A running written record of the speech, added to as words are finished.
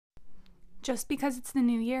Just because it's the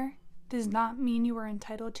new year does not mean you are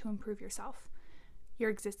entitled to improve yourself. Your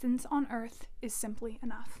existence on Earth is simply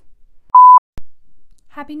enough.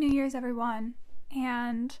 Happy New Year's, everyone,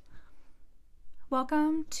 and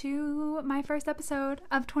welcome to my first episode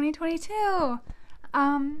of 2022.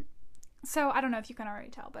 So I don't know if you can already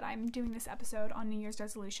tell, but I'm doing this episode on New Year's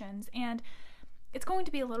resolutions, and it's going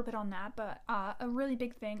to be a little bit on that, but a really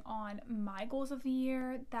big thing on my goals of the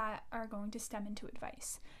year that are going to stem into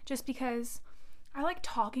advice. Just because I like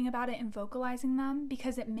talking about it and vocalizing them,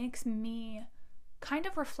 because it makes me kind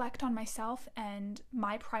of reflect on myself and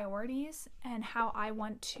my priorities and how I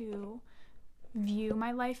want to view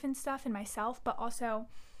my life and stuff and myself, but also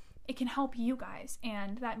it can help you guys,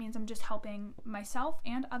 and that means I'm just helping myself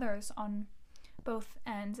and others on both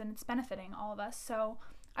ends, and it's benefiting all of us. So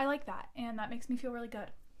I like that, and that makes me feel really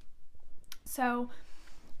good. So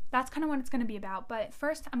that's kind of what it's going to be about. But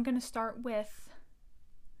first, I'm going to start with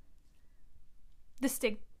the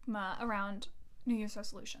stigma around New Year's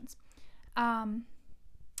resolutions. I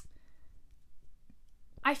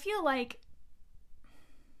feel like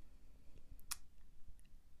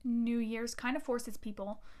New Year's kind of forces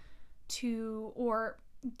people to, or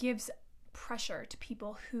gives pressure to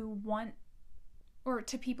people who want, or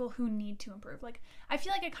to people who need to improve. Like, I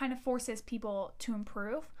feel like it kind of forces people to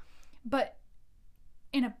improve, but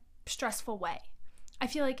in a stressful way. I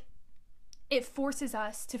feel like it forces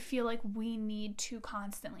us to feel like we need to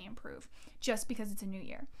constantly improve just because it's a new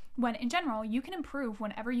year. When in general, you can improve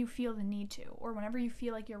whenever you feel the need to, or whenever you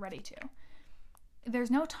feel like you're ready to.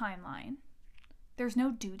 There's no timeline. There's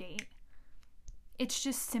no due date. It's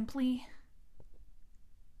just simply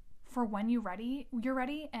for when you're ready,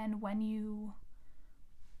 and when you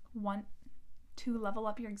want to level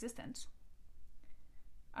up your existence.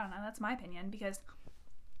 I don't know, that's my opinion, because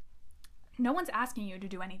no one's asking you to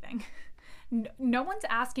do anything. No one's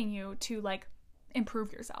asking you to, like,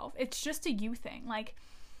 improve yourself. It's just a you thing. Like,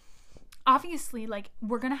 obviously, like,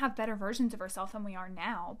 we're gonna have better versions of ourselves than we are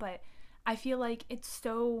now, but I feel like it's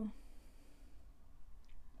so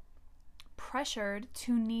pressured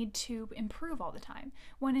to need to improve all the time,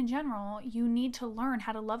 when in general you need to learn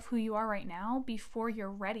how to love who you are right now before you're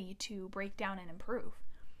ready to break down and improve.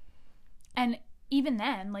 And even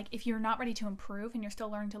then, like, if you're not ready to improve and you're still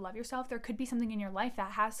learning to love yourself, there could be something in your life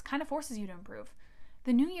that kind of forces you to improve.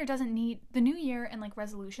 The new year and like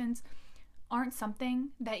resolutions aren't something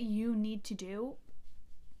that you need to do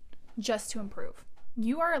just to improve.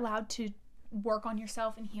 You are allowed to work on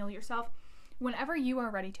yourself and heal yourself whenever you are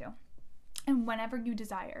ready to, and whenever you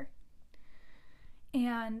desire.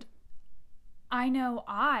 And I know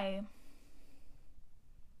I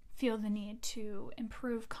feel the need to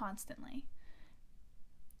improve constantly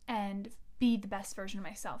and be the best version of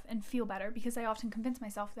myself and feel better, because I often convince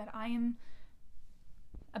myself that I am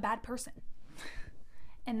a bad person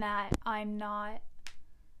and that I'm not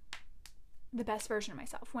the best version of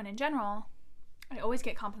myself, when in general I always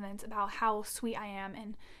get compliments about how sweet I am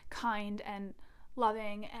and kind and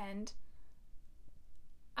loving and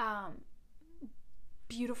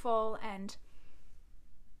beautiful and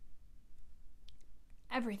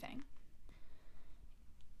everything.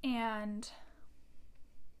 And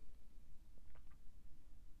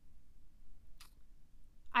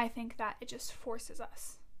I think that it just forces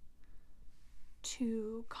us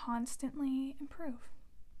to constantly improve.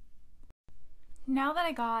 Now that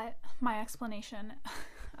I got my explanation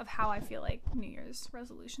of how I feel like New Year's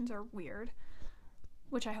resolutions are weird,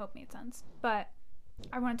 which I hope made sense, but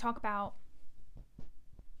I want to talk about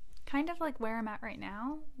kind of like where I'm at right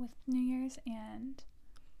now with New Year's and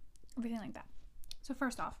everything like that. So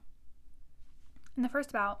first off, in the first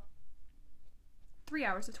about 3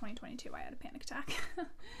 hours of 2022, I had a panic attack.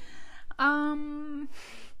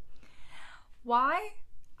 Why?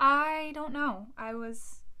 I don't know. I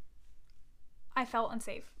felt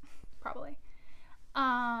unsafe, probably.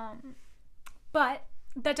 But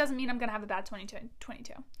that doesn't mean I'm gonna have a bad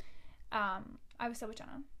 2022. I was still with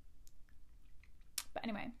Jenna. But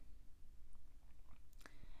anyway,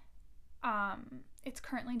 it's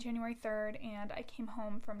currently January 3rd, and I came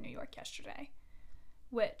home from New York yesterday,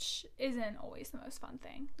 which isn't always the most fun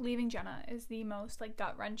thing. Leaving Jenna is the most, like,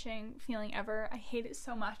 gut-wrenching feeling ever. I hate it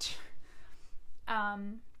so much.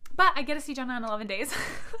 But I get to see Jenna in 11 days.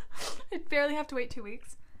 I barely have to wait 2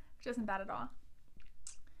 weeks, which isn't bad at all.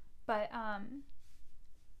 But,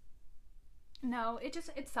 no,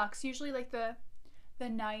 it sucks. Usually, like, the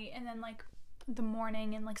night and then, like, the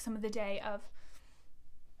morning and, like, some of the day of,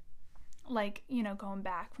 like, you know, going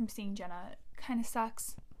back from seeing Jenna kind of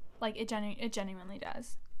sucks. Like, it genuinely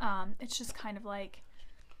does. It's just kind of like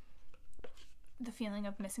the feeling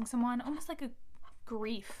of missing someone, almost like a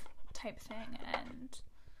grief type thing. And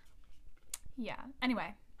yeah,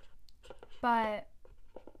 anyway, but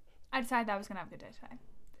I decided that I was gonna have a good day today,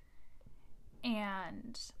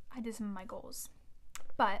 and I did some of my goals.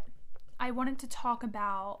 But I wanted to talk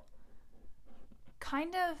about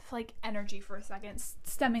kind of like energy for a second,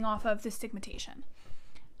 stemming off of the stigmatization.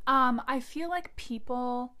 I feel like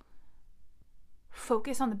people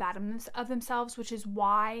focus on the bad of themselves, which is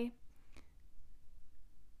why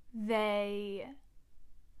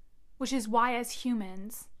as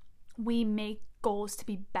humans we make goals to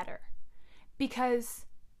be better. Because,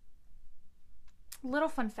 little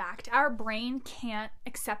fun fact, our brain can't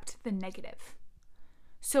accept the negative.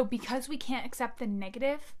 So because we can't accept the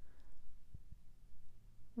negative,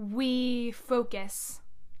 we focus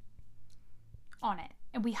on it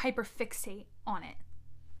and we hyperfixate on it.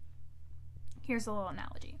 Here's a little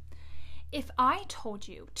analogy. If I told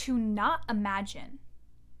you to not imagine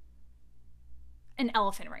an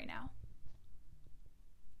elephant right now,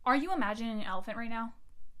 are you imagining an elephant right now?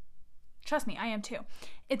 Trust me, I am too.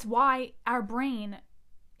 It's why our brain,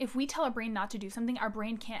 if we tell our brain not to do something, our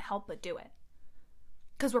brain can't help but do it.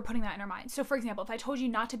 Because we're putting that in our mind. So for example, if I told you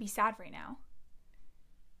not to be sad right now,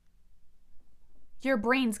 your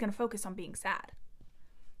brain's going to focus on being sad.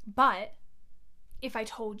 But if I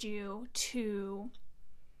told you to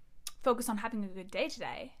focus on having a good day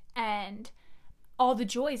today and all the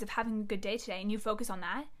joys of having a good day today, and you focus on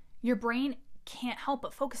that, your brain can't help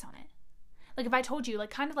but focus on it. Like if I told you,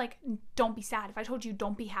 like kind of like, don't be sad. If I told you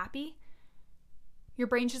don't be happy, your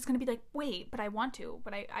brain's just going to be like, wait, but I want to,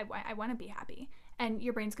 but I want to be happy. And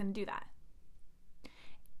your brain's going to do that.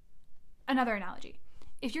 Another analogy.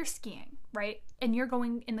 If you're skiing, right, and you're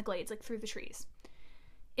going in the glades, like through the trees,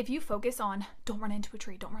 if you focus on don't run into a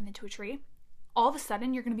tree, all of a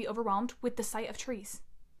sudden you're going to be overwhelmed with the sight of trees.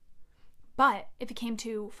 But if it came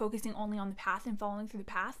to focusing only on the path and following through the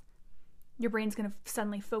path, your brain's going to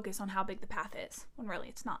suddenly focus on how big the path is, when really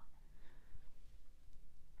it's not.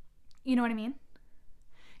 You know what I mean?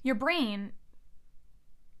 Your brain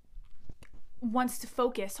wants to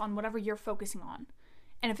focus on whatever you're focusing on.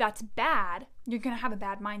 And if that's bad, you're going to have a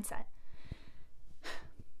bad mindset.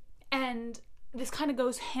 And this kind of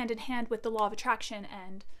goes hand in hand with the law of attraction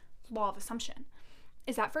and law of assumption.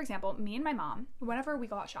 Is that, for example, me and my mom, whenever we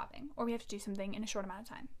go out shopping or we have to do something in a short amount of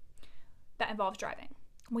time that involves driving,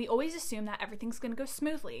 we always assume that everything's going to go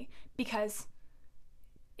smoothly, because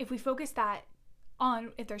if we focus that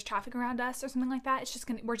on if there's traffic around us or something like that,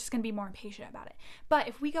 we're just going to be more impatient about it. But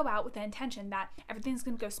if we go out with the intention that everything's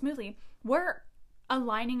going to go smoothly, we're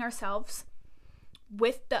aligning ourselves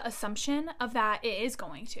with the assumption of that it is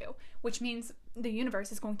going to, which means the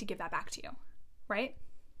universe is going to give that back to you, right?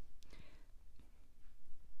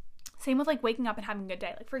 Same with like waking up and having a good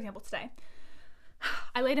day. Like for example, today,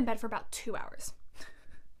 I laid in bed for about 2 hours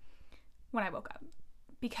when I woke up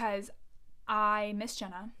because I missed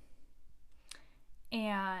Jenna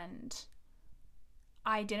and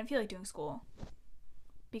I didn't feel like doing school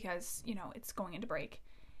because, you know, it's going into break.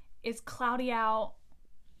 It's cloudy out.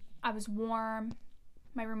 I was warm.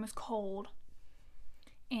 My room was cold.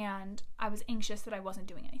 And I was anxious that I wasn't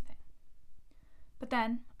doing anything. But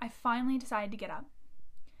then I finally decided to get up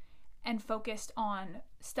and focused on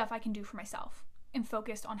stuff I can do for myself and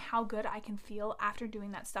focused on how good I can feel after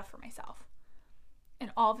doing that stuff for myself.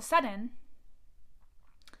 And all of a sudden,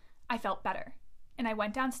 I felt better. And I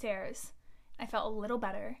went downstairs. I felt a little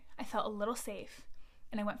better. I felt a little safe.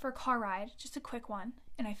 And I went for a car ride, just a quick one,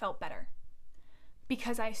 and I felt better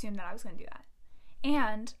because I assumed that I was going to do that.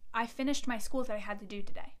 And I finished my school that I had to do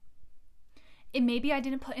today. It maybe I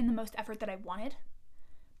didn't put in the most effort that I wanted,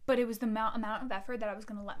 but it was the amount of effort that I was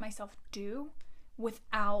going to let myself do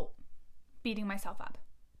without beating myself up.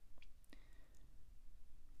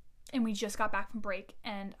 And we just got back from break,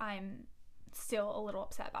 and I'm still a little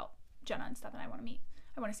upset about Jenna and stuff, and I want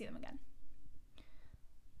to see them again.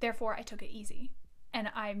 Therefore, I took it easy, and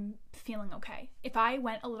I'm feeling okay. If I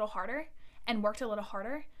went a little harder and worked a little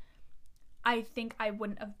harder, I think I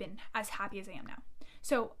wouldn't have been as happy as I am now.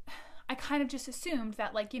 So I kind of just assumed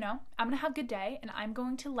that, like, you know, I'm going to have a good day and I'm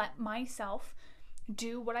going to let myself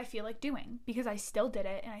do what I feel like doing because I still did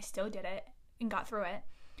it and got through it.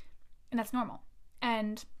 And that's normal.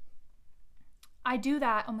 And I do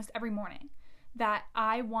that almost every morning. That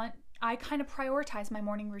I kind of prioritize my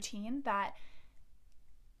morning routine, that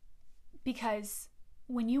because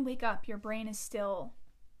when you wake up, your brain is still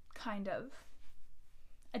kind of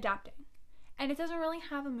adapting. And it doesn't really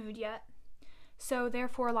have a mood yet. So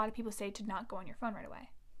therefore, a lot of people say to not go on your phone right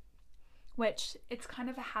away. Which, it's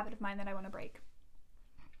kind of a habit of mine that I want to break.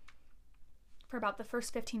 For about the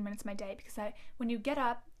first 15 minutes of my day. Because when you get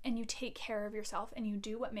up and you take care of yourself and you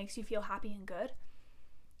do what makes you feel happy and good,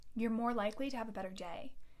 you're more likely to have a better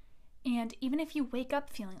day. And even if you wake up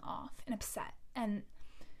feeling off and upset and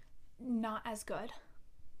not as good,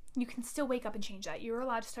 you can still wake up and change that. You're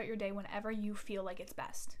allowed to start your day whenever you feel like it's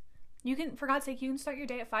best. You can, for God's sake, you can start your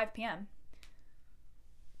day at 5 p.m.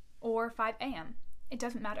 or 5 a.m. It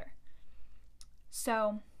doesn't matter.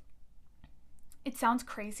 So it sounds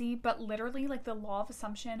crazy, but literally like the law of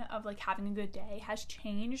assumption of like having a good day has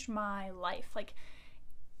changed my life. Like,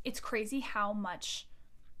 it's crazy how much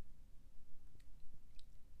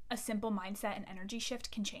a simple mindset and energy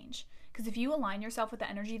shift can change. Because if you align yourself with the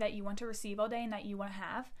energy that you want to receive all day and that you want to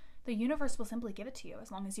have, the universe will simply give it to you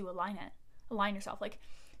as long as you align yourself. Like,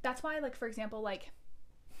 that's why, like, for example, like,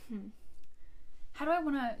 how do I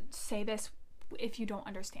want to say this if you don't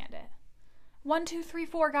understand it? 1, 2, 3,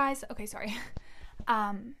 4, guys. Okay, sorry.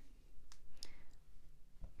 Okay,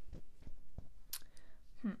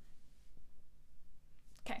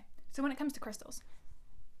 so when it comes to crystals,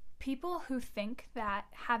 people who think that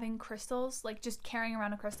having crystals, like just carrying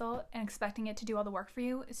around a crystal and expecting it to do all the work for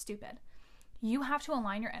you, is stupid. You have to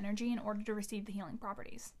align your energy in order to receive the healing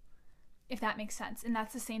properties, if that makes sense. And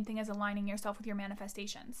that's the same thing as aligning yourself with your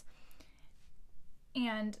manifestations.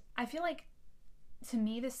 And I feel like, to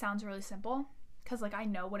me, this sounds really simple because, like, I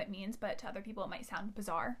know what it means, but to other people it might sound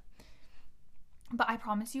bizarre. But I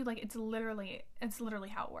promise you, like, it's literally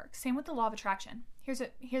how it works. Same with the law of attraction. Here's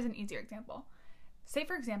an easier example. Say,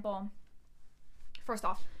 for example, first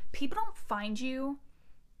off, people don't find you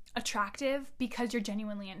attractive because you're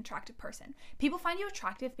genuinely an attractive person. People find you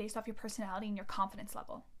attractive based off your personality and your confidence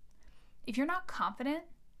level. If you're not confident,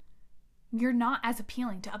 you're not as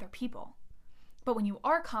appealing to other people. But when you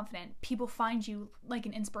are confident, people find you like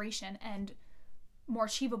an inspiration and more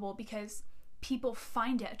achievable because people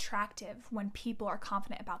find it attractive when people are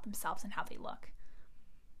confident about themselves and how they look.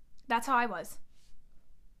 That's how I was.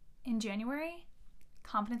 In January,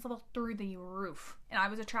 confidence level through the roof, and I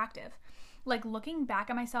was attractive. Like, looking back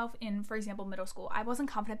at myself in, for example, middle school, I wasn't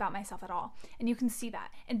confident about myself at all, and you can see that.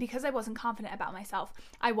 And because I wasn't confident about myself,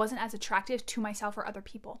 I wasn't as attractive to myself or other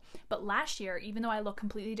people. But last year, even though I look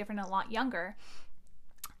completely different and a lot younger,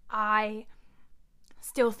 I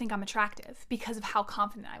still think I'm attractive because of how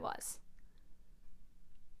confident I was.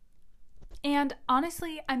 And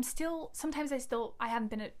honestly, I haven't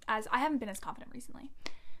been as confident recently.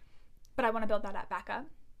 But I want to build that back up,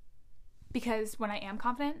 because when I am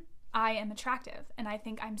confident, I am attractive, and I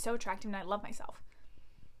think I'm so attractive and I love myself.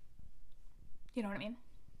 You know what I mean?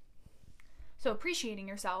 So appreciating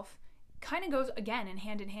yourself kind of goes again in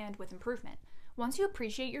hand with improvement. Once you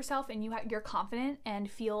appreciate yourself and you're confident and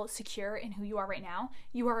feel secure in who you are right now,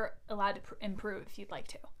 you are allowed to improve if you'd like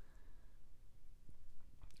to.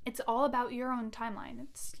 It's all about your own timeline.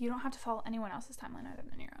 You don't have to follow anyone else's timeline other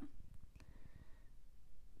than your own.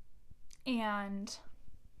 And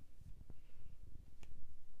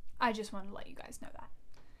I just wanted to let you guys know that.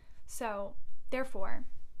 So, therefore,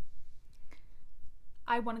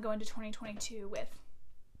 I want to go into 2022 with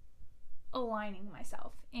aligning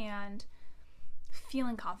myself and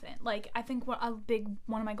feeling confident. Like, I think one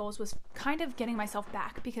of my goals was kind of getting myself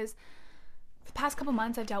back, because for the past couple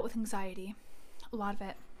months I've dealt with anxiety, a lot of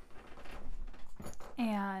it.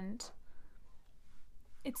 And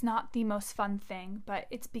it's not the most fun thing, but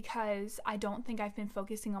it's because I don't think I've been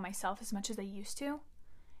focusing on myself as much as I used to.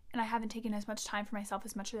 And I haven't taken as much time for myself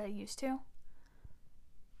as much as I used to.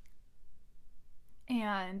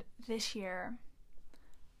 And this year,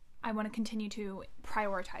 I want to continue to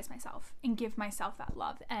prioritize myself and give myself that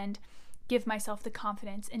love and give myself the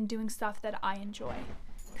confidence in doing stuff that I enjoy.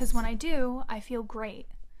 Because when I do, I feel great.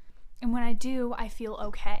 And when I do, I feel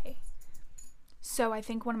okay. So I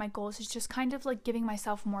think one of my goals is just kind of like giving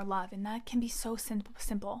myself more love. And that can be so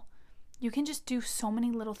simple. You can just do so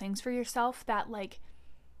many little things for yourself that like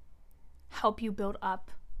help you build up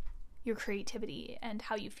your creativity and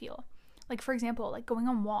how you feel. Like, for example, like going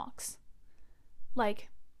on walks. Like,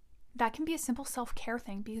 that can be a simple self-care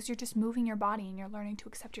thing because you're just moving your body and you're learning to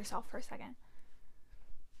accept yourself for a second.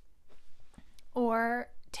 Or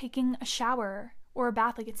taking a shower or a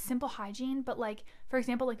bath. Like, it's simple hygiene, but like, for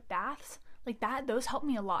example, like baths, like that, those help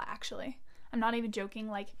me a lot, actually. I'm not even joking.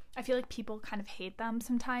 Like, I feel like people kind of hate them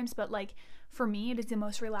sometimes, but like, for me, it is the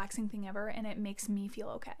most relaxing thing ever, and it makes me feel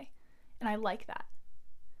okay. And I like that.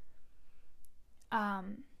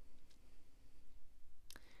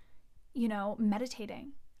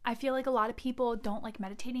 Meditating. I feel like a lot of people don't like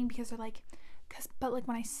meditating because they're like, but like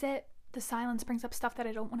when I sit, the silence brings up stuff that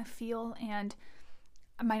I don't want to feel, and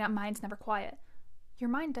my mind's never quiet. Your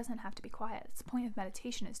mind doesn't have to be quiet. It's the point of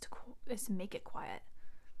meditation is to make it quiet.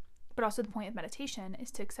 But But also the point of meditation is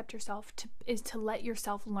to accept yourself, is to let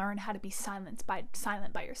yourself learn how to be silent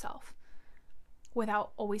by yourself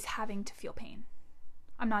without always having to feel pain.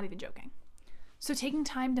 I'm not even joking. So taking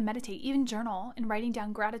time to meditate, even journal and writing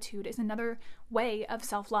down gratitude is another way of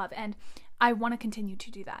self-love. And I want to continue to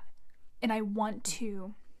do that. And I want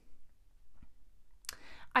to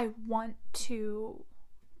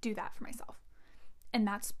do that for myself. And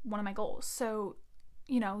that's one of my goals. So,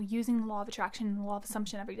 using the law of attraction and the law of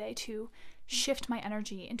assumption every day to shift my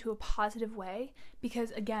energy into a positive way.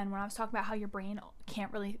 Because again, when I was talking about how your brain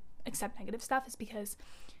can't really accept negative stuff, is because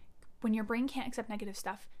when your brain can't accept negative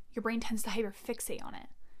stuff, your brain tends to hyperfixate on it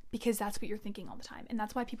because that's what you're thinking all the time. And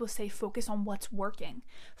that's why people say focus on what's working,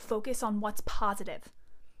 focus on what's positive.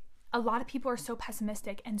 A lot of people are so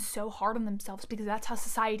pessimistic and so hard on themselves because that's how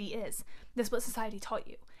society is. That's what society taught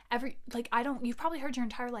you. You've probably heard your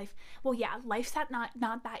entire life, well, yeah, life's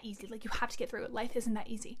not that easy. Like, you have to get through it. Life isn't that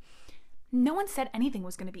easy. No one said anything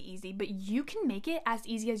was going to be easy, but you can make it as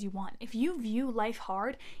easy as you want. If you view life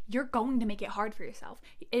hard, you're going to make it hard for yourself.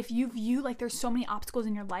 If you view like there's so many obstacles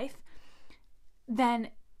in your life, then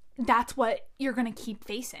that's what you're going to keep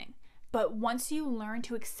facing. But once you learn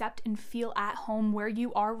to accept and feel at home where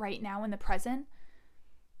you are right now in the present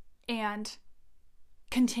and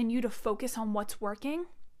continue to focus on what's working,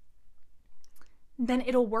 then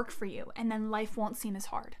it'll work for you, and then life won't seem as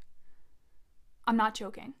hard. I'm not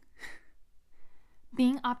joking.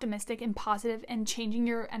 Being optimistic and positive and changing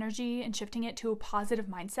your energy and shifting it to a positive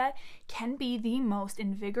mindset can be the most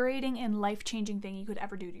invigorating and life-changing thing you could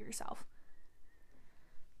ever do to yourself.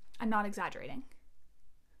 I'm not exaggerating.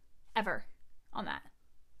 Ever on that.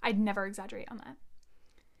 I'd never exaggerate on that.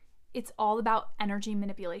 It's all about energy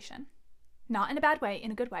manipulation. Not in a bad way,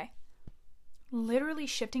 in a good way. Literally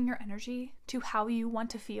shifting your energy to how you want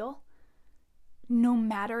to feel, no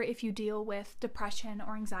matter if you deal with depression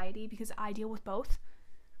or anxiety, because I deal with both.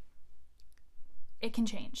 It can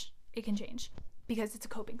change. It can change because it's a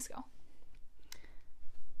coping skill.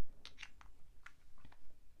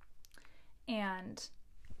 And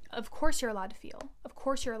of course you're allowed to feel. Of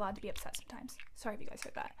course you're allowed to be upset sometimes. Sorry if you guys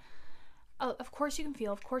heard that. Of course you can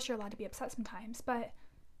feel. Of course you're allowed to be upset sometimes. But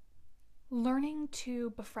learning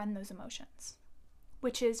to befriend those emotions,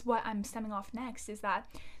 which is what I'm stemming off next, is that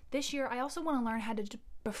this year I also want to learn how to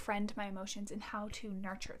befriend my emotions and how to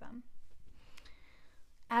nurture them.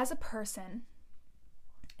 As a person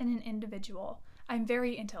and an individual, I'm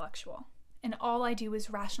very intellectual. And all I do is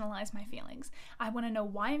rationalize my feelings. I want to know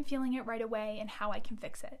why I'm feeling it right away and how I can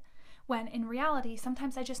fix it. When in reality,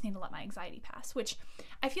 sometimes I just need to let my anxiety pass, which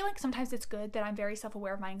I feel like sometimes it's good that I'm very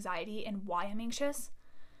self-aware of my anxiety and why I'm anxious,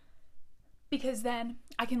 because then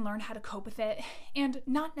I can learn how to cope with it and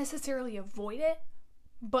not necessarily avoid it,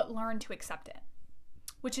 but learn to accept it,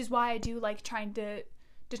 which is why I do like trying to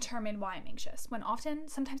determine why I'm anxious, when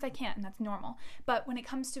sometimes I can't, and that's normal. But when it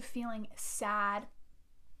comes to feeling sad,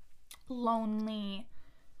 lonely,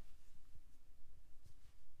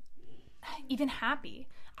 even happy,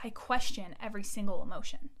 I question every single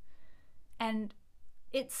emotion. And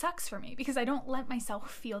it sucks for me because I don't let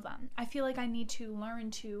myself feel them. I feel like I need to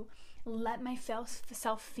learn to let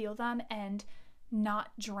myself feel them and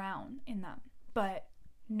not drown in them, but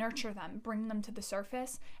nurture them, bring them to the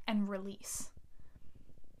surface, and release.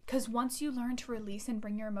 Because once you learn to release and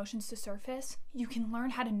bring your emotions to surface, you can learn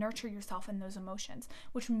how to nurture yourself in those emotions,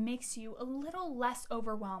 which makes you a little less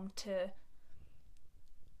overwhelmed to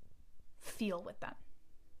feel with them.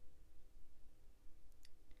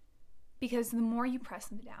 Because the more you press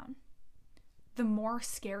them down, the more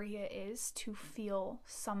scary it is to feel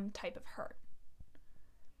some type of hurt.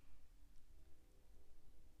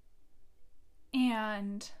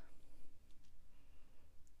 And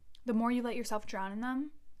the more you let yourself drown in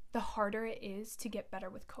them, the harder it is to get better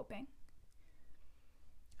with coping.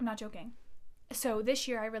 I'm not joking. So this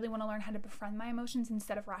year, I really want to learn how to befriend my emotions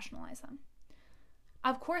instead of rationalize them.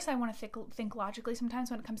 Of course, I want to think logically sometimes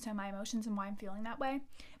when it comes to my emotions and why I'm feeling that way.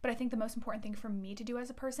 But I think the most important thing for me to do as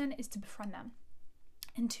a person is to befriend them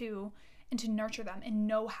and to nurture them and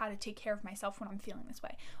know how to take care of myself when I'm feeling this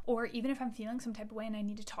way. Or even if I'm feeling some type of way and I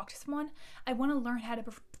need to talk to someone, I want to learn how to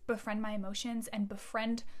befriend my emotions and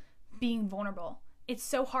befriend being vulnerable. It's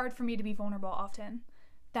so hard for me to be vulnerable often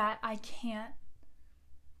that I can't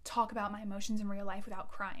talk about my emotions in real life without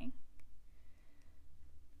crying.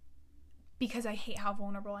 Because I hate how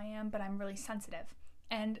vulnerable I am, but I'm really sensitive.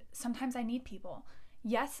 And sometimes I need people.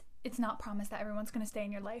 Yes, it's not promised that everyone's going to stay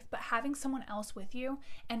in your life, but having someone else with you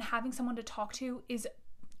and having someone to talk to is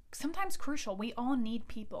sometimes crucial. We all need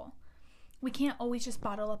people. We can't always just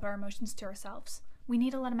bottle up our emotions to ourselves. We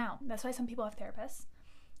need to let them out. That's why some people have therapists.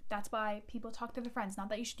 That's why people talk to their friends. Not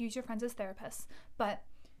that you should use your friends as therapists, but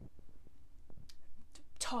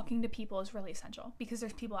talking to people is really essential because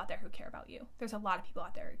there's people out there who care about you. There's a lot of people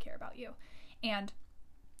out there who care about you. And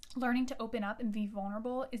learning to open up and be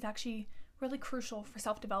vulnerable is actually really crucial for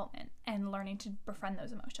self-development and learning to befriend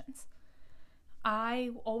those emotions. I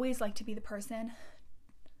always like to be the person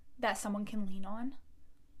that someone can lean on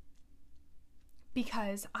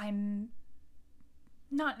because I'm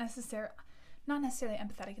not necessarily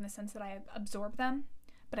empathetic in the sense that I absorb them,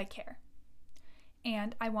 but I care.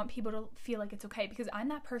 And I want people to feel like it's okay because I'm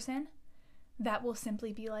that person that will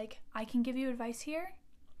simply be like, I can give you advice here,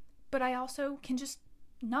 but I also can just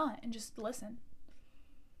not and just listen.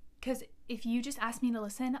 Because if you just ask me to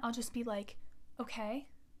listen, I'll just be like, okay,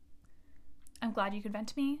 I'm glad you could vent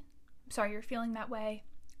to me. I'm sorry you're feeling that way.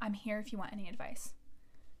 I'm here if you want any advice.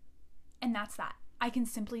 And that's that. I can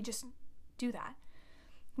simply just do that.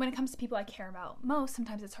 When it comes to people I care about most,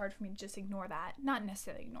 sometimes it's hard for me to just ignore that. Not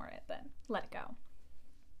necessarily ignore it, but let it go.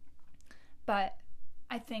 But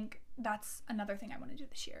I think that's another thing I want to do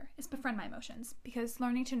this year is befriend my emotions, because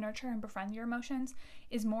learning to nurture and befriend your emotions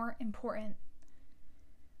is more important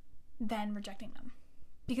than rejecting them,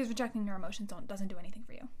 because rejecting your emotions doesn't do anything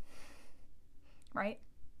for you, right?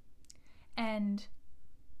 And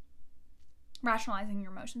rationalizing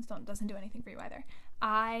your emotions doesn't do anything for you either.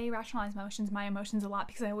 I rationalize my emotions a lot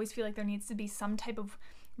because I always feel like there needs to be some type of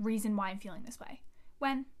reason why I'm feeling this way,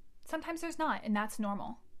 when sometimes there's not, and that's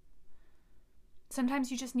normal.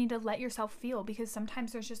 Sometimes you just need to let yourself feel, because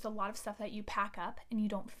sometimes there's just a lot of stuff that you pack up and you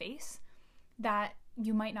don't face that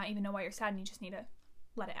you might not even know why you're sad, and you just need to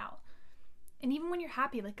let it out. And even when you're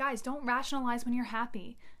happy, like, guys, don't rationalize when you're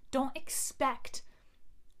happy. Don't expect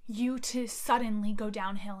you to suddenly go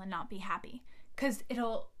downhill and not be happy, because it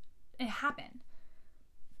happen.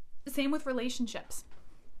 Same with relationships.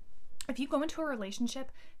 If you go into a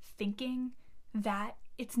relationship thinking that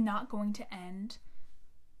it's not going to end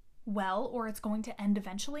well, or it's going to end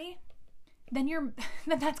eventually, then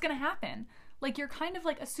that's going to happen. Like, you're kind of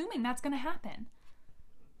like assuming that's going to happen,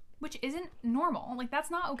 which isn't normal. Like,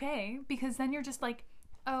 that's not okay, because then you're just like,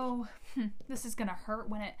 oh, this is going to hurt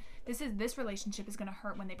when this relationship is going to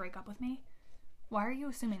hurt when they break up with me. Why are you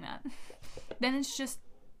assuming that? Then it's just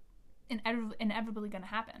inevitably going to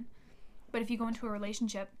happen. But if you go into a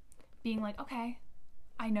relationship being like, okay,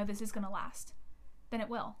 I know this is going to last, then it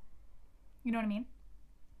will. You know what I mean?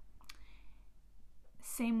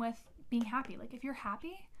 Same with being happy. Like, if you're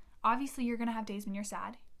happy, obviously you're going to have days when you're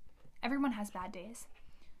sad. Everyone has bad days.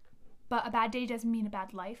 But a bad day doesn't mean a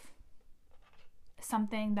bad life.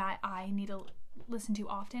 Something that I need to listen to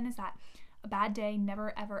often is that a bad day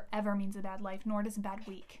never, ever, ever means a bad life, nor does a bad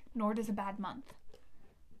week, nor does a bad month.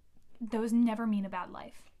 Those never mean a bad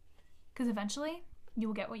life. Because eventually, you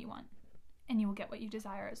will get what you want. And you will get what you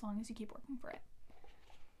desire as long as you keep working for it.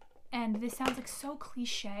 And this sounds like so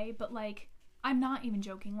cliche, but like, I'm not even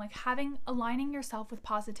joking. Like, aligning yourself with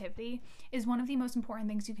positivity is one of the most important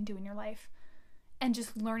things you can do in your life. And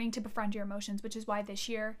just learning to befriend your emotions, which is why this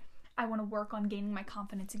year I want to work on gaining my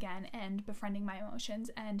confidence again and befriending my emotions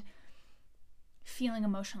and feeling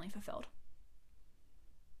emotionally fulfilled.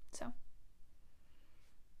 So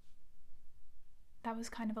that was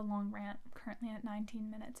kind of a long rant. I'm currently at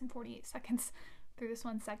 19 minutes and 48 seconds through this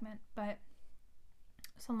one segment, but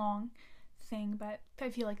it's a long thing, but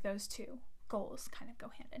I feel like those two goals kind of go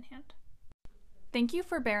hand in hand. Thank you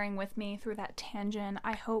for bearing with me through that tangent.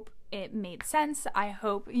 I hope it made sense. I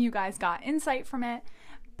hope you guys got insight from it.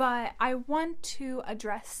 But I want to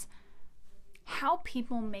address how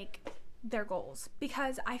people make their goals,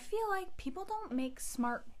 because I feel like people don't make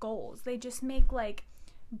smart goals. They just make like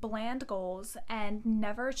bland goals and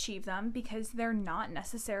never achieve them because they're not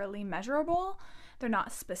necessarily measurable, they're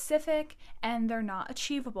not specific, and they're not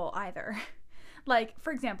achievable either. Like,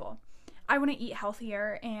 for example, I want to eat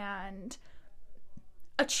healthier and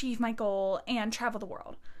achieve my goal and travel the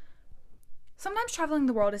world. Sometimes traveling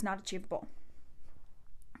the world is not achievable.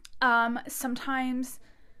 Sometimes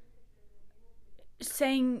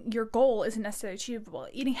saying your goal isn't necessarily achievable.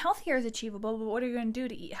 Eating healthier is achievable, but what are you going to do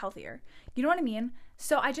to eat healthier? You know what I mean?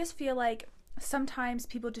 So I just feel like sometimes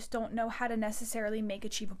people just don't know how to necessarily make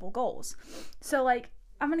achievable goals. So like,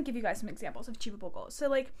 I'm going to give you guys some examples of achievable goals. So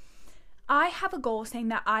like, I have a goal saying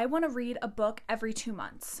that I want to read a book every 2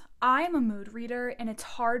 months. I am a mood reader, and it's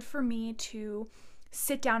hard for me to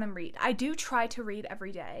sit down and read. I do try to read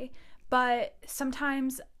every day, but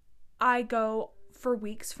sometimes I go for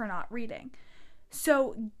weeks for not reading.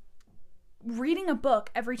 So reading a book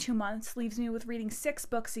every 2 months leaves me with reading 6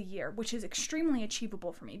 books a year, which is extremely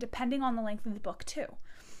achievable for me, depending on the length of the book too.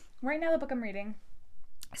 Right now, the book I'm reading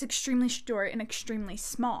is extremely short and extremely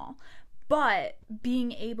small. But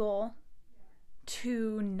being able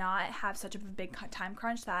to not have such a big time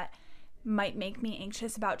crunch that might make me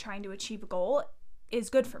anxious about trying to achieve a goal is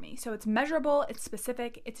good for me. So it's measurable, it's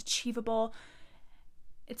specific, it's achievable,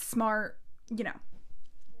 it's smart,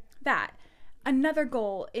 that. Another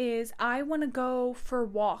goal is I want to go for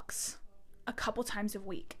walks a couple times a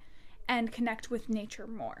week and connect with nature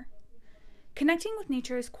more. Connecting with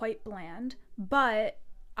nature is quite bland, but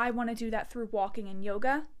I want to do that through walking and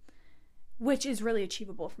yoga, which is really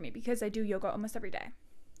achievable for me because I do yoga almost every day.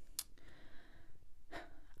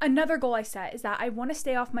 Another goal I set is that I want to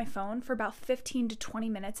stay off my phone for about 15 to 20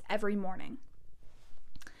 minutes every morning.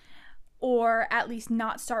 Or at least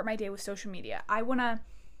not start my day with social media. I want to,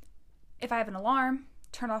 if I have an alarm,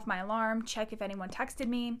 turn off my alarm, check if anyone texted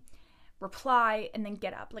me, reply, and then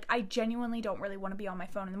get up. Like, I genuinely don't really want to be on my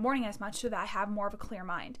phone in the morning as much so that I have more of a clear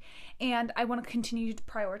mind. And I want to continue to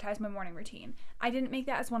prioritize my morning routine. I didn't make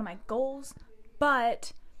that as one of my goals,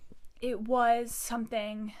 but it is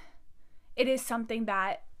something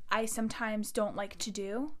that I sometimes don't like to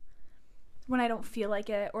do when I don't feel like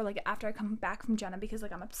it, or like after I come back from Jenna because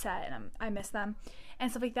like I'm upset and I miss them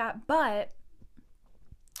and stuff like that. But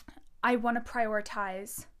I want to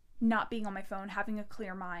prioritize not being on my phone, having a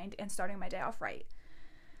clear mind, and starting my day off right.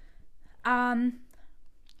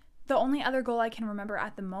 The only other goal I can remember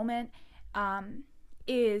at the moment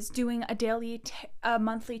is doing a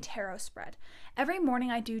monthly tarot spread. Every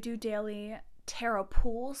morning I do daily tarot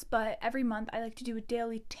pools, but every month I like to do a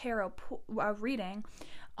daily tarot reading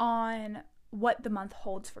on what the month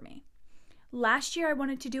holds for me. Last year I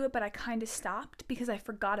wanted to do it, but I kind of stopped because I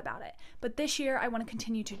forgot about it. But this year I want to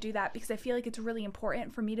continue to do that because I feel like it's really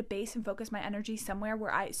important for me to base and focus my energy somewhere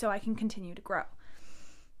so I can continue to grow.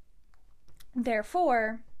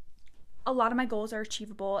 Therefore, a lot of my goals are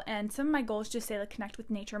achievable, and some of my goals just say like connect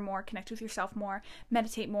with nature more, connect with yourself more,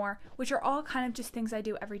 meditate more, which are all kind of just things I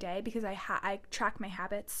do every day because I track my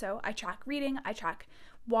habits. So I track reading, I track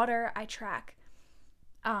water, I track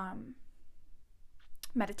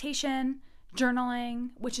meditation, journaling,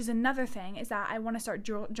 which is another thing, is that I want to start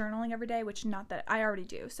journaling every day, which not that I already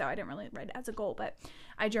do, so I didn't really write it as a goal, but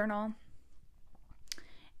I journal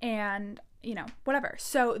and whatever.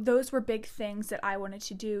 So those were big things that I wanted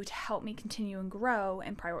to do to help me continue and grow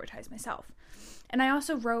and prioritize myself. And I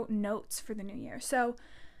also wrote notes for the new year. So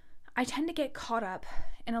I tend to get caught up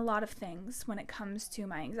in a lot of things when it comes to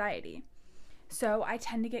my anxiety. So I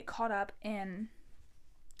tend to get caught up in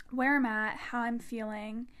where I'm at, how I'm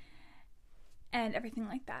feeling, and everything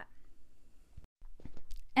like that.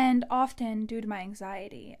 And often, due to my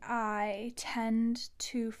anxiety, I tend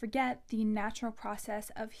to forget the natural process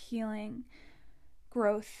of healing,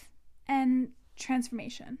 growth, and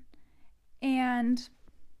transformation. And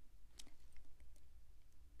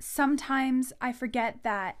sometimes I forget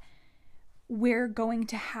that we're going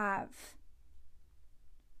to have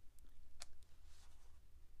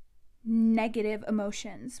negative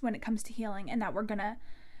emotions when it comes to healing, and that we're gonna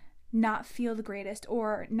not feel the greatest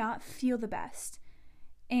or not feel the best.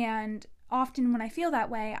 And often when I feel that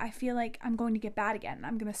way, I feel like I'm going to get bad again and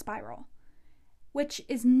I'm going to spiral, which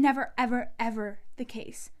is never, ever, ever the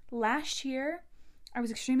case. Last year, I was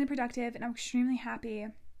extremely productive and I'm extremely happy.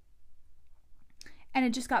 And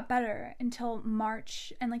it just got better until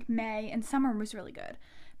March and like May, and summer was really good.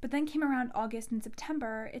 But then came around August and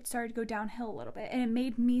September, it started to go downhill a little bit, and it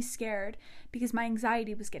made me scared because my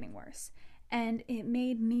anxiety was getting worse. And it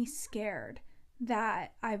made me scared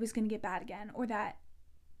that I was going to get bad again, or that,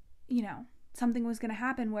 something was going to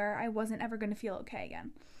happen where I wasn't ever going to feel okay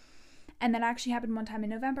again. And that actually happened one time in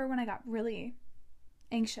November when I got really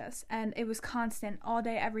anxious, and it was constant all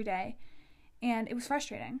day, every day, and it was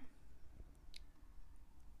frustrating.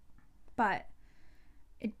 But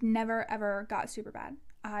it never, ever got super bad.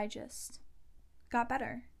 I just got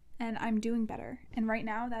better, and I'm doing better. And right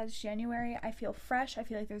now, that is January. I feel fresh. I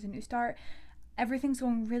feel like there's a new start. Everything's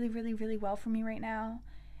going really, really, really well for me right now.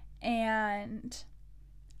 And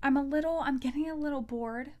I'm getting a little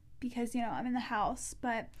bored because, I'm in the house.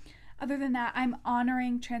 But other than that, I'm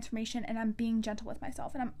honoring transformation, and I'm being gentle with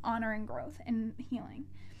myself, and I'm honoring growth and healing.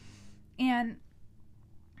 And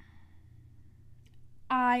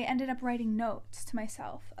I ended up writing notes to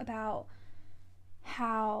myself about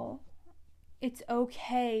how it's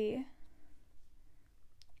okay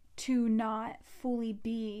to not fully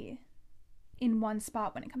be in one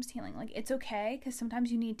spot when it comes to healing. Like, it's okay because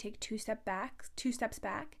sometimes you need to take two steps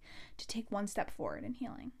back to take one step forward in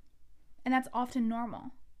healing. And that's often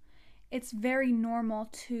normal. It's very normal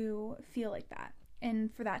to feel like that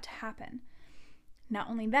and for that to happen. Not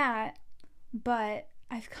only that, but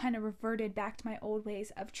I've kind of reverted back to my old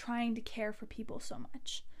ways of trying to care for people so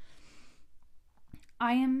much.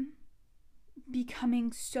 I am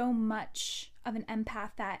becoming so much of an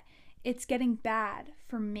empath that it's getting bad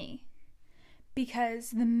for me,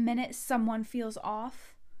 because the minute someone feels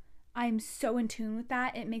off, I'm so in tune with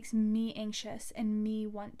that. It makes me anxious and me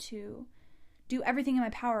want to do everything in my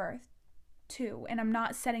power too. And I'm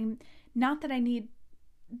not that I need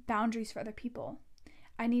boundaries for other people.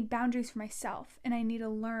 I need boundaries for myself, and I need to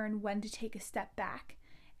learn when to take a step back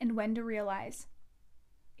and when to realize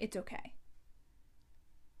it's okay.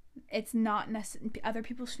 It's not other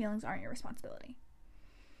people's feelings aren't your responsibility.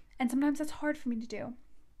 And sometimes that's hard for me to do.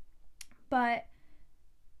 But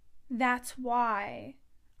that's why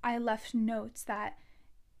I left notes that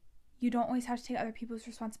you don't always have to take other people's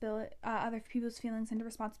feelings into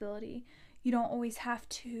responsibility. You don't always have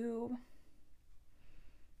to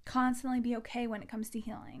constantly be okay when it comes to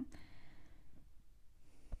healing.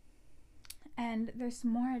 And there's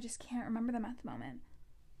some more, I just can't remember them at the moment.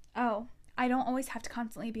 Oh, I don't always have to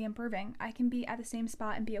constantly be improving. I can be at the same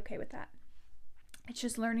spot and be okay with that. It's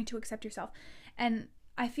just learning to accept yourself. And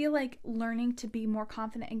I feel like learning to be more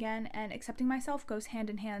confident again and accepting myself goes hand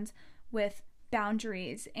in hand with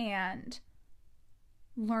boundaries and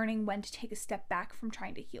learning when to take a step back from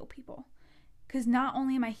trying to heal people. Because not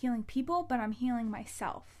only am I healing people, but I'm healing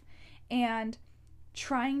myself. And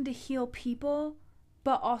trying to heal people,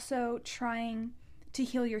 but also trying to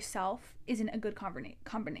heal yourself isn't a good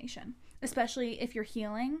combination. Especially if you're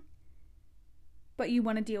healing, but you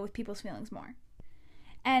want to deal with people's feelings more.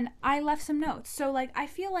 And I left some notes. So like, I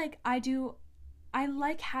feel like I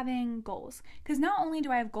like having goals. Because not only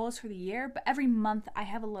do I have goals for the year, but every month I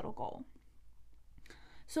have a little goal.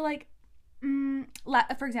 So like,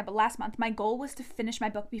 for example, last month, my goal was to finish my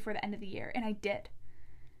book before the end of the year, and I did.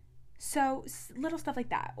 So little stuff like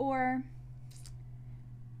that. Or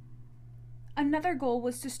another goal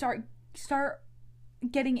was to start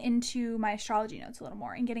getting into my astrology notes a little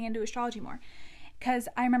more and getting into astrology more. Because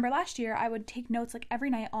I remember last year I would take notes like every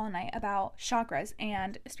night, all night, about chakras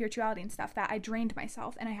and spirituality and stuff that I drained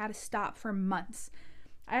myself, and I had to stop for months.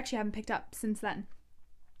 I actually haven't picked up since then.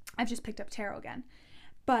 I've just picked up tarot again.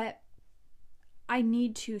 But I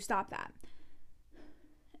need to stop that.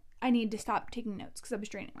 I need to stop taking notes because I was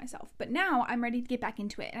draining myself. But now I'm ready to get back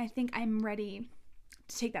into it, and I think I'm ready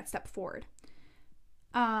to take that step forward.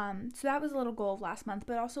 So that was a little goal of last month,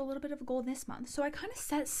 but also a little bit of a goal this month. So I kind of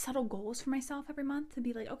set subtle goals for myself every month to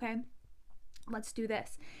be like, okay, let's do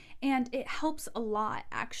this. And it helps a lot,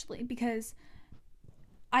 actually, because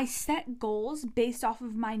I set goals based off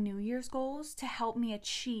of my New Year's goals to help me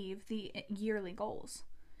achieve the yearly goals,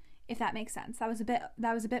 if that makes sense. That was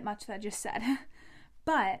a bit much that I just said.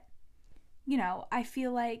 But, you know, I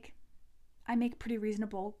feel like I make pretty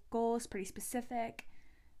reasonable goals, pretty specific,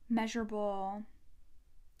 measurable,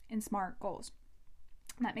 and smart goals.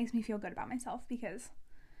 And that makes me feel good about myself because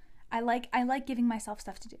I like giving myself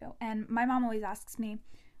stuff to do. And my mom always asks me,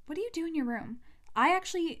 what do you do in your room? I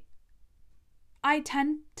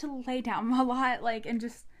tend to lay down a lot, like, and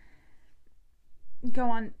just go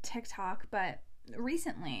on TikTok. But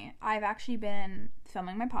recently I've actually been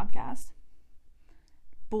filming my podcast,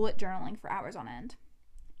 bullet journaling for hours on end,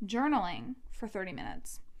 journaling for 30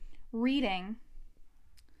 minutes, reading,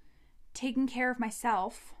 taking care of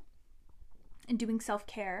myself, and doing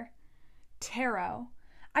self-care, tarot.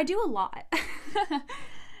 I do a lot.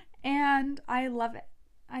 And I love it.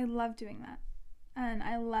 I love doing that. And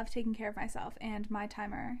I love taking care of myself. And my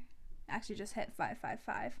timer actually just hit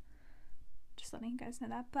 555. Just letting you guys know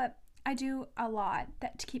that. But I do a lot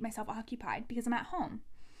to keep myself occupied because I'm at home.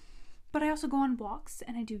 But I also go on walks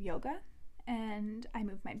and I do yoga. And I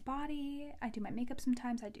move my body. I do my makeup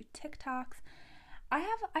sometimes. I do TikToks.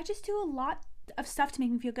 I just do a lot of stuff to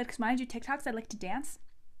make me feel good, because when I do TikToks, I like to dance.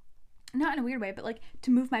 Not in a weird way, but like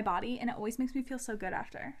to move my body, and it always makes me feel so good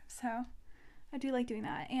after. So I do like doing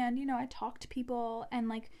that. And, you know, I talk to people, and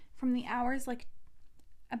like from the hours like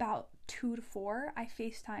about 2 to 4, I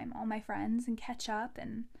FaceTime all my friends and catch up,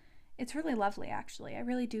 and it's really lovely, actually. I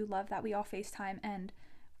really do love that we all FaceTime and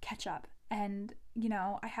catch up. And, you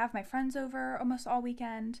know, I have my friends over almost all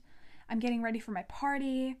weekend. I'm getting ready for my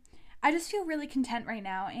party. I just feel really content right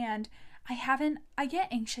now, and I get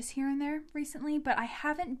anxious here and there recently, but I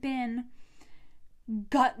haven't been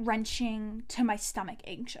gut-wrenching to my stomach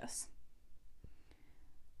anxious.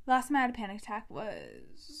 The last time I had a panic attack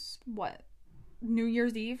was, New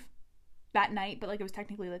Year's Eve? That night, but like it was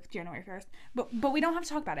technically like January 1st. But we don't have to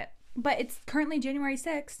talk about it. But it's currently January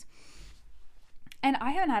 6th, and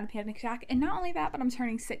I haven't had a panic attack. And not only that, but I'm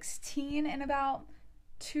turning 16 in about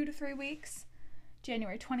 2 to 3 weeks.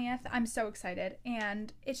 January 20th. I'm so excited,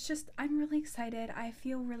 and I'm really excited. I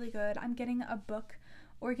feel really good. I'm getting a book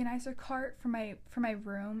organizer cart for my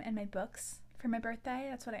room and my books for my birthday.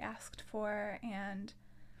 That's what I asked for, and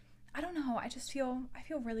I don't know, I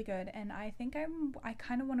feel really good, and I think I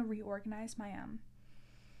kind of want to reorganize my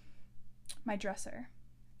dresser.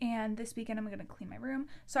 And this weekend I'm going to clean my room.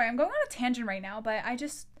 Sorry, I'm going on a tangent right now, but I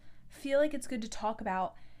just feel like it's good to talk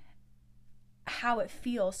about how it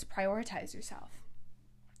feels to prioritize yourself.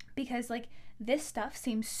 Because like this stuff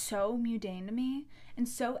seems so mundane to me and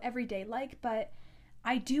so everyday like, but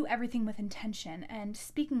I do everything with intention. And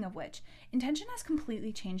speaking of which, intention has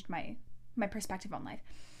completely changed my perspective on life.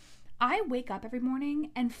 I wake up every morning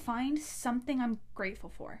and find something I'm grateful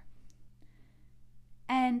for.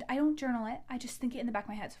 And I don't journal it. I just think it in the back of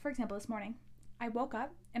my head. So for example, this morning, I woke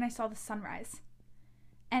up and I saw the sunrise.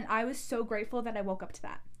 And I was so grateful that I woke up to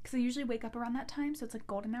that. Because I usually wake up around that time, so it's like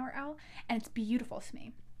golden hour out, and it's beautiful to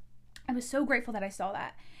me. I was so grateful that I saw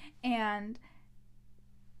that. And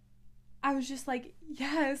I was just like,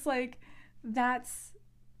 yes, like, that's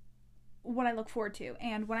what I look forward to.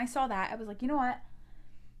 And when I saw that, I was like, you know what?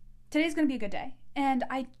 Today's going to be a good day. And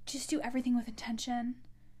I just do everything with intention.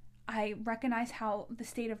 I recognize how the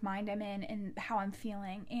state of mind I'm in and how I'm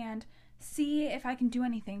feeling, and see if I can do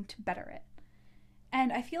anything to better it.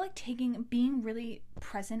 And I feel like being really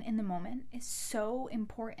present in the moment is so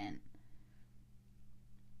important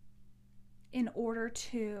in order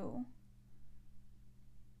to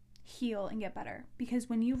heal and get better. Because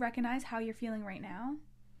when you recognize how you're feeling right now,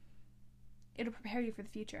 it'll prepare you for the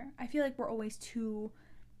future. I feel like we're always too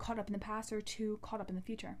caught up in the past or too caught up in the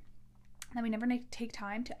future. That we never take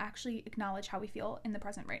time to actually acknowledge how we feel in the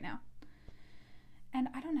present right now. And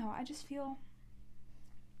I don't know,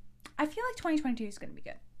 I feel like 2022 is going to be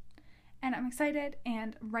good. And I'm excited,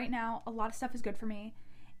 and right now a lot of stuff is good for me.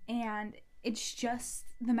 And it's just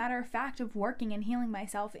the matter of fact of working and healing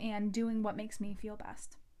myself and doing what makes me feel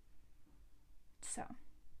best. So,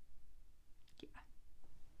 yeah.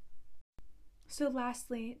 So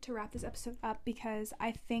lastly, to wrap this episode up, because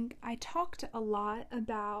I think I talked a lot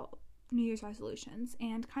about New Year's resolutions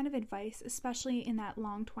and kind of advice, especially in that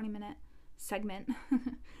long 20-minute segment.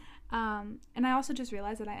 And I also just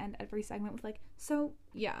realized that I end every segment with like, so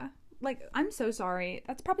yeah, like, I'm so sorry.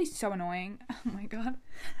 That's probably so annoying. Oh my God.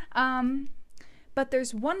 But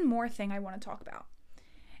there's one more thing I want to talk about,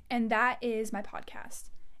 and that is my podcast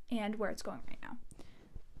and where it's going right now.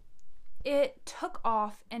 It took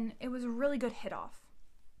off and it was a really good hit off,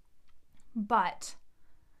 but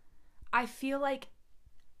I feel like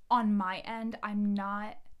on my end, I'm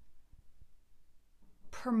not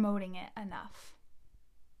promoting it enough.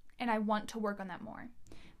 And I want to work on that more.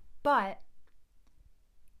 But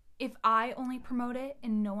if I only promote it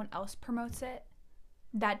and no one else promotes it,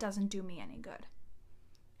 that doesn't do me any good.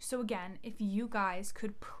 So again, if you guys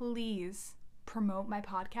could please promote my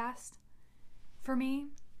podcast for me,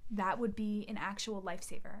 that would be an actual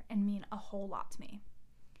lifesaver and mean a whole lot to me.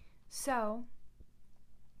 So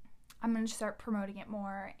I'm going to start promoting it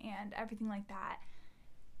more and everything like that,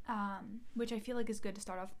 which I feel like is good to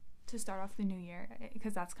start off the new year,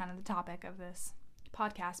 because that's kind of the topic of this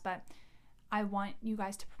podcast. But I want you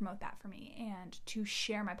guys to promote that for me and to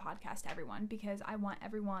share my podcast to everyone, because I want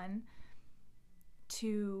everyone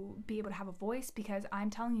to be able to have a voice. Because I'm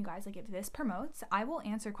telling you guys, like, if this promotes, I will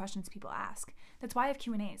answer questions people ask. That's why I have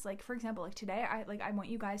Q&As. Like, for example, like today, I want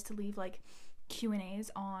you guys to leave like Q&As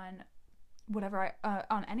on whatever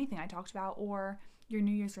on anything I talked about, or your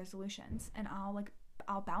New Year's resolutions, and I'll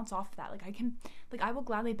bounce off of that. I will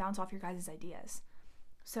gladly bounce off your guys' ideas.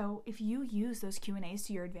 So if you use those Q&As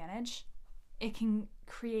to your advantage, it can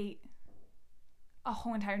create a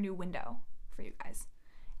whole entire new window for you guys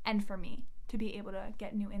and for me to be able to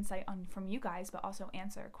get new insight from you guys, but also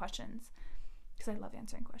answer questions, because I love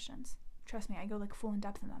answering questions. Trust me, I go like full in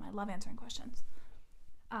depth in them. I love answering questions.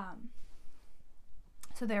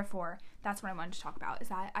 So therefore, that's what I wanted to talk about, is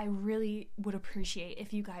that I really would appreciate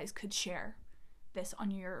if you guys could share this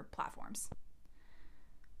on your platforms.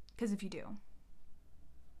 Because if you do,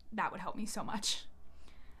 that would help me so much.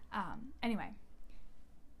 Anyway,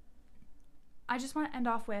 I just want to end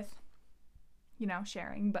off with,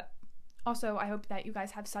 sharing, but also I hope that you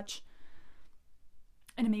guys have such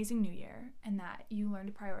an amazing new year, and that you learn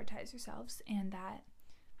to prioritize yourselves, and that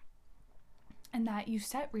you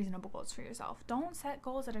set reasonable goals for yourself. Don't set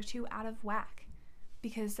goals that are too out of whack,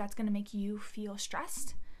 because that's going to make you feel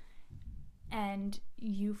stressed and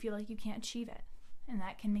you feel like you can't achieve it. And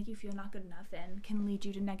that can make you feel not good enough and can lead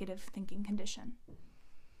you to negative thinking condition.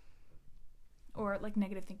 Or like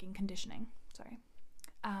negative thinking conditioning. Sorry.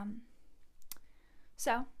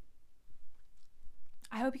 So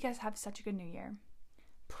I hope you guys have such a good new year.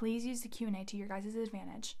 Please use the Q&A to your guys'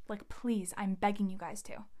 advantage. Like, please, I'm begging you guys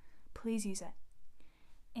to. Please use it.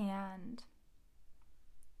 And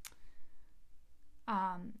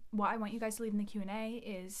what I want you guys to leave in the Q&A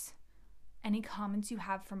is any comments you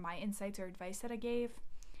have from my insights or advice that I gave,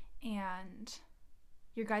 and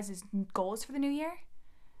your guys' goals for the new year,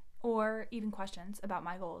 or even questions about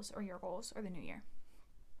my goals or your goals or the new year.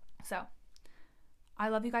 So, I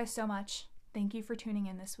love you guys so much. Thank you for tuning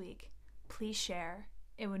in this week. Please share.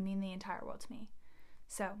 It would mean the entire world to me.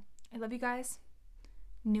 So, I love you guys.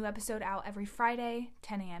 New episode out every Friday,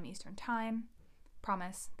 10 a.m. Eastern Time.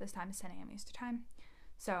 Promise, this time is 10 a.m. Eastern Time.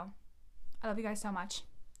 So, I love you guys so much.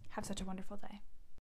 Have such a wonderful day.